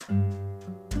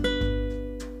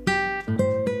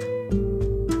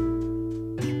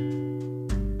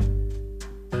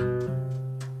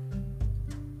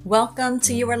Welcome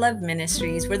to Your Love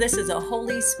Ministries, where this is a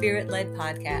Holy Spirit-led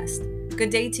podcast. Good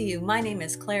day to you. My name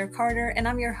is Claire Carter, and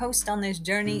I'm your host on this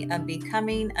journey of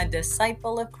becoming a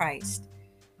disciple of Christ.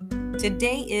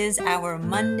 Today is our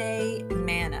Monday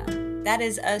Manna. That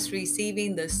is us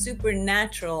receiving the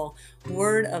supernatural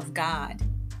Word of God.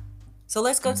 So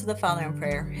let's go to the Father in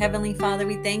prayer. Heavenly Father,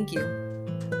 we thank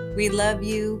you. We love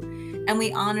you. And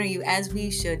we honor you as we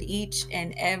should each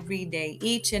and every day,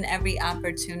 each and every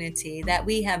opportunity that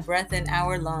we have breath in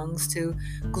our lungs to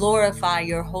glorify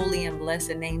your holy and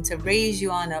blessed name, to raise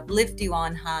you on up, lift you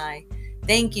on high.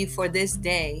 Thank you for this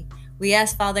day. We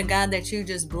ask, Father God, that you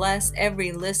just bless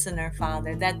every listener,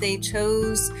 Father, that they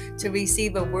chose to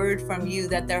receive a word from you,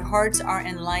 that their hearts are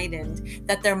enlightened,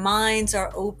 that their minds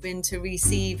are open to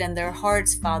receive, and their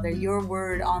hearts, Father, your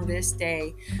word on this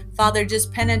day. Father,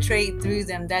 just penetrate through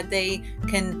them, that they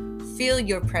can feel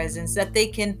your presence, that they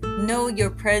can know your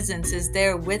presence is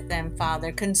there with them,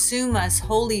 Father. Consume us,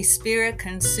 Holy Spirit,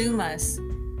 consume us.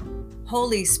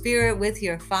 Holy Spirit, with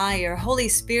your fire. Holy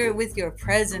Spirit, with your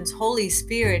presence. Holy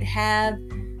Spirit, have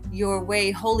your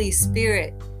way. Holy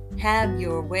Spirit, have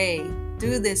your way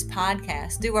through this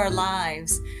podcast, through our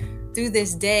lives, through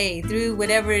this day, through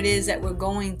whatever it is that we're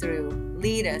going through.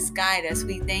 Lead us, guide us.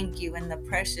 We thank you in the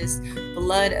precious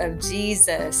blood of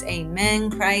Jesus. Amen,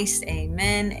 Christ.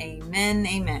 Amen, amen,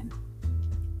 amen.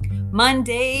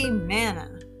 Monday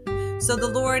Manna. So the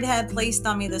Lord had placed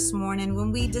on me this morning,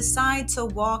 when we decide to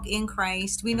walk in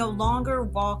Christ, we no longer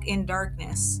walk in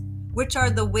darkness, which are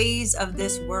the ways of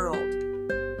this world,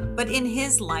 but in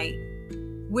his light,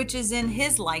 which is in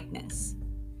his likeness.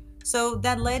 So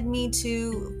that led me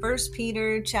to 1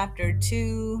 Peter chapter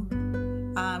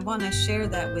 2. I want to share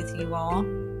that with you all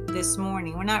this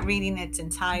morning. We're not reading its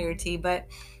entirety, but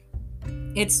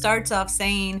it starts off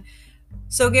saying,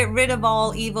 "So get rid of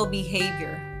all evil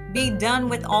behavior. Be done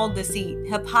with all deceit,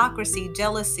 hypocrisy,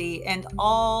 jealousy, and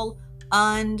all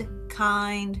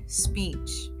unkind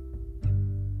speech.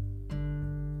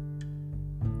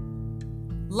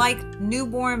 Like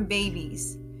newborn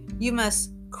babies, you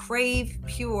must crave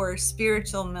pure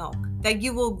spiritual milk, that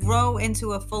you will grow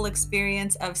into a full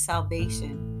experience of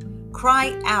salvation.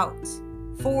 Cry out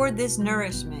for this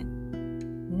nourishment,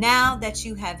 now that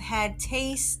you have had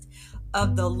taste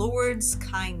of the Lord's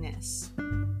kindness."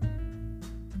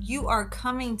 You are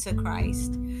coming to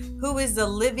Christ, who is the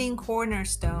living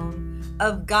cornerstone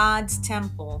of God's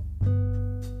temple.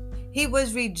 He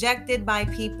was rejected by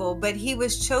people, but he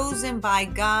was chosen by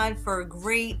God for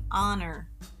great honor.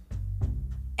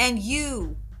 And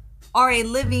you are a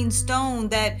living stone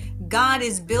that God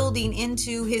is building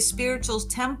into his spiritual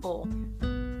temple.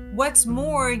 What's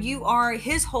more, you are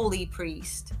his holy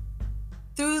priest.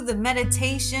 Through the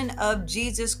meditation of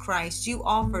Jesus Christ, you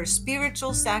offer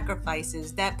spiritual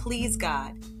sacrifices that please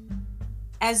God.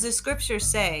 As the scriptures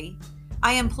say,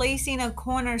 I am placing a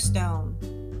cornerstone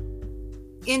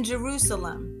in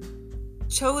Jerusalem,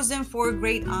 chosen for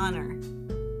great honor.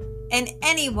 And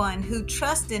anyone who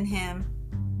trusts in him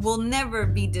will never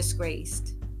be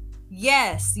disgraced.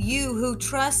 Yes, you who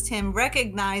trust him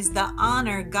recognize the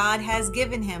honor God has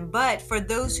given him. But for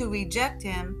those who reject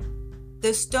him,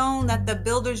 the stone that the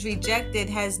builders rejected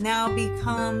has now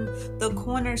become the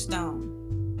cornerstone.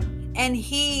 And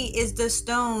he is the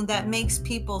stone that makes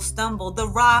people stumble, the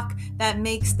rock that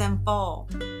makes them fall.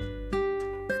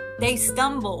 They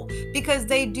stumble because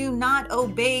they do not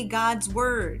obey God's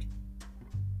word.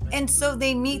 And so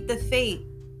they meet the fate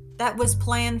that was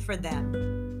planned for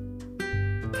them.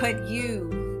 But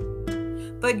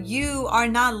you are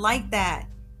not like that.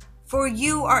 For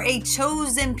you are a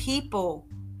chosen people.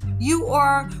 You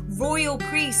are royal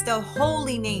priests, a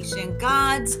holy nation,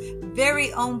 God's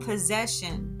very own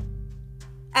possession.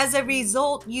 As a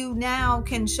result, you now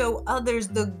can show others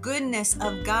the goodness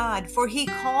of God, for he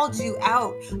called you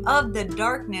out of the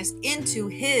darkness into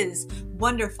his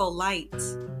wonderful light.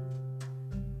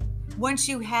 Once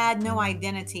you had no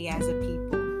identity as a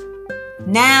people,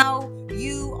 now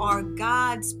you are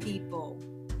God's people.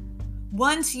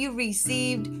 Once you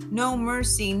received no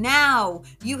mercy, now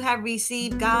you have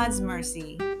received God's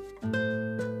mercy.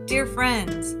 Dear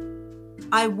friends,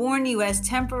 I warn you as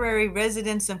temporary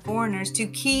residents and foreigners to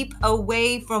keep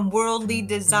away from worldly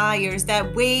desires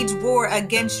that wage war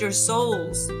against your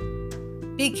souls.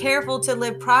 Be careful to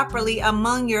live properly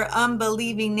among your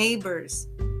unbelieving neighbors.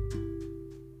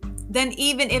 Then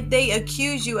even if they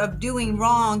accuse you of doing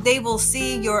wrong, they will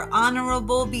see your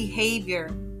honorable behavior.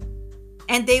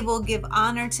 And they will give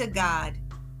honor to God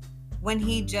when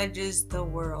he judges the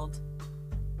world.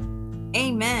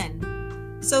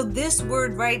 Amen. So this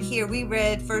word right here, we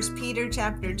read 1 Peter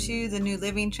chapter 2, the New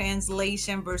Living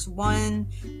Translation, verse 1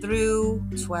 through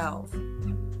 12.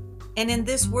 And in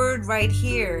this word right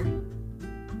here,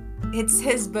 it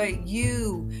says, but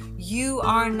you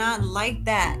are not like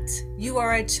that. You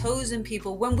are a chosen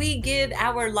people. When we give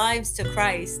our lives to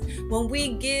Christ, when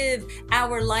we give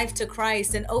our life to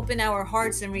Christ and open our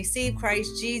hearts and receive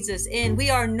Christ Jesus in, we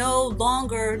are no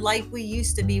longer like we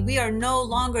used to be. We are no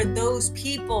longer those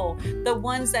people, the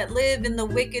ones that live in the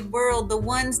wicked world, the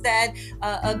ones that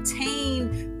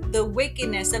obtain the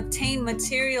wickedness, obtain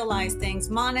materialized things,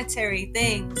 monetary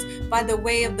things by the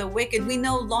way of the wicked. We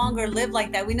no longer live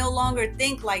like that. We no longer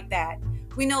think like that.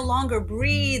 We no longer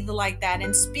breathe like that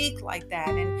and speak like that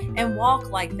and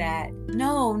walk like that.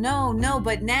 No.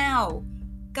 But now,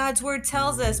 God's word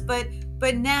tells us, but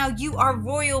now you are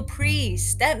royal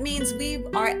priests. That means we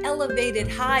are elevated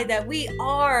high, that we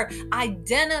are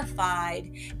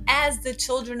identified as the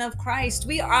children of Christ.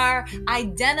 We are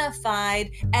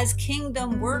identified as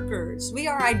kingdom workers. We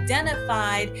are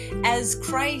identified as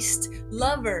Christ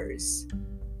lovers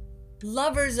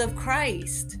of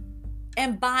Christ.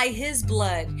 And by his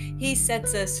blood, he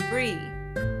sets us free.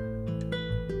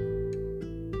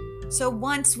 So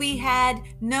once we had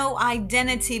no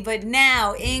identity, but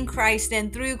now in Christ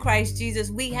and through Christ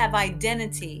Jesus, we have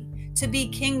identity to be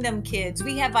kingdom kids.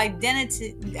 We have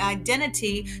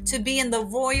identity to be in the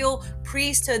royal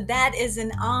priesthood. That is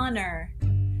an honor.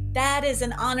 That is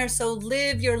an honor. So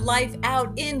live your life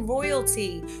out in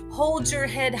royalty. Hold your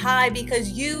head high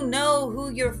because you know who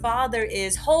your Father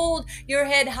is. Hold your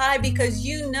head high because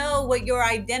you know what your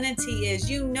identity is.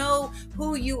 You know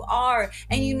who you are,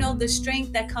 and you know the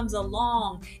strength that comes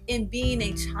along in being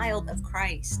a child of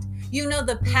Christ. You know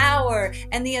the power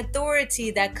and the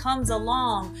authority that comes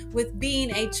along with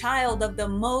being a child of the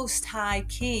Most High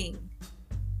King.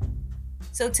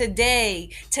 So today,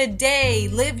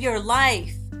 live your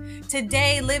life.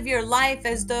 Today, live your life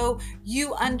as though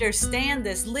you understand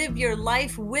this. Live your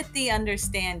life with the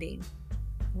understanding,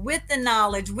 with the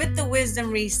knowledge, with the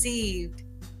wisdom received,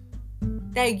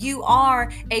 that you are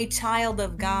a child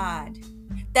of God,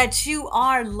 that you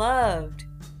are loved.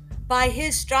 By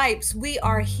his stripes, we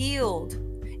are healed,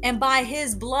 and by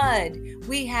his blood,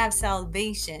 we have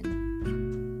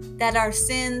salvation, that our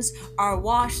sins are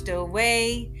washed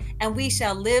away, and we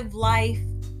shall live life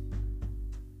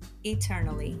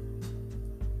eternally.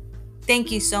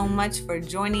 Thank you so much for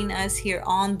joining us here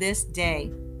on this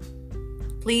day.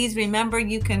 Please remember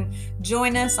you can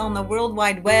join us on the World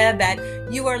Wide Web at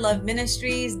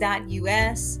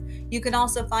youarelovedministries.us. You can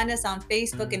also find us on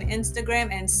Facebook and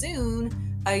Instagram, and soon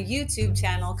a YouTube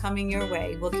channel coming your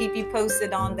way. We'll keep you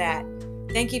posted on that.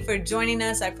 Thank you for joining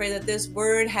us. I pray that this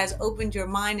word has opened your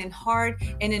mind and heart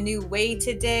in a new way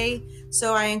today.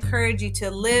 So I encourage you to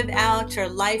live out your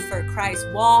life for Christ.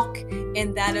 Walk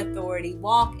in that authority.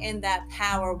 Walk in that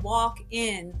power. Walk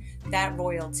in that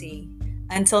royalty.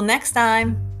 Until next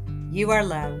time, you are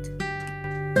loved.